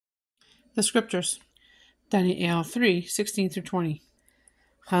The Scriptures. Dani'Eel 3:16-20.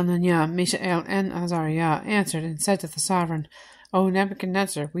 HananYah, Misha'Ėl, and AzarYah answered and said to the sovereign, O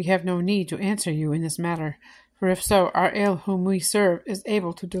Nebuchadnezzar, we have no need to answer you in this matter, for if so, our El whom we serve is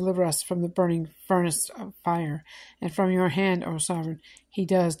able to deliver us from the burning furnace of fire, and from your hand, O sovereign, he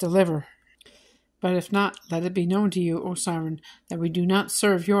does deliver. But if not, let it be known to you, O sovereign, that we do not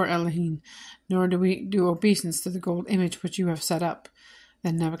serve your Elohim, nor do we do obeisance to the gold image which you have set up.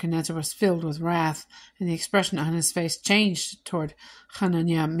 Then Nebuchadnezzar was filled with wrath, and the expression on his face changed toward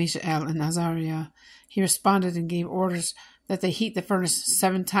HananYah, Misha'Ėl, and AzarYah. He responded and gave orders that they heat the furnace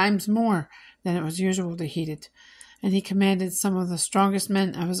 7 times more than it was usual to heat it. And he commanded some of the strongest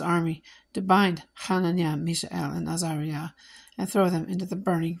men of his army to bind HananYah, Misha'Ėl, and AzarYah, and throw them into the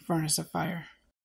burning furnace of fire.